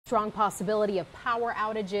Strong possibility of power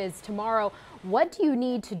outages tomorrow. What do you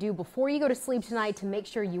need to do before you go to sleep tonight to make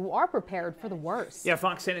sure you are prepared for the worst? Yeah,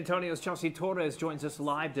 Fox San Antonio's Chelsea Torres joins us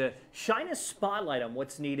live to shine a spotlight on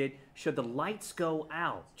what's needed should the lights go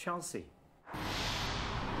out. Chelsea.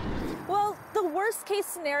 Well, the worst case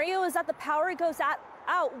scenario is that the power goes out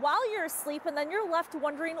while you're asleep, and then you're left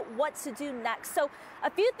wondering what to do next. So a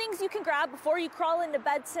few things you can grab before you crawl into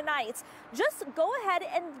bed tonight. Just go ahead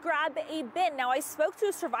and grab a bin. Now, I spoke to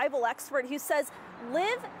a survival expert who says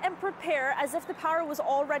live and prepare as if the power was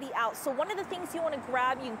already out. So one of the things you want to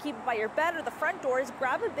grab, you can keep it by your bed or the front door, is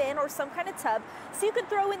grab a bin or some kind of tub so you can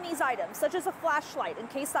throw in these items, such as a flashlight in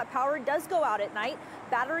case that power does go out at night,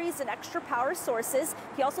 batteries and extra power sources.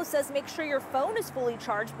 He also says make sure your phone is fully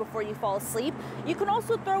charged before you fall asleep. You can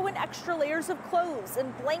also throw in extra layers of clothes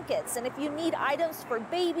and blankets, and if you need items for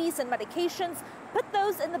babies and medications, put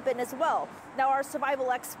those in the bin as well. Now, our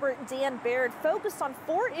survival expert Dan Baird focused on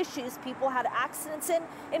 4 issues people had accidents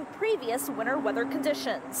in previous winter weather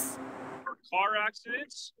conditions. Car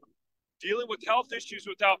accidents, dealing with health issues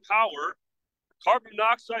without power, carbon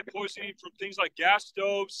monoxide poisoning from things like gas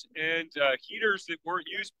stoves and heaters that weren't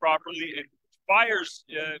used properly, and fires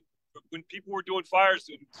when people were doing fires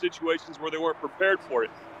in situations where they weren't prepared for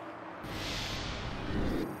it.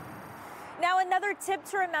 Now, another tip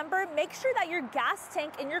to remember, make sure that your gas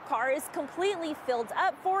tank in your car is completely filled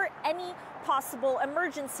up for any possible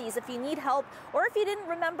emergencies. If you need help or if you didn't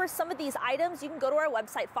remember some of these items, you can go to our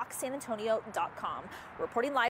website, foxsanantonio.com. Reporting live.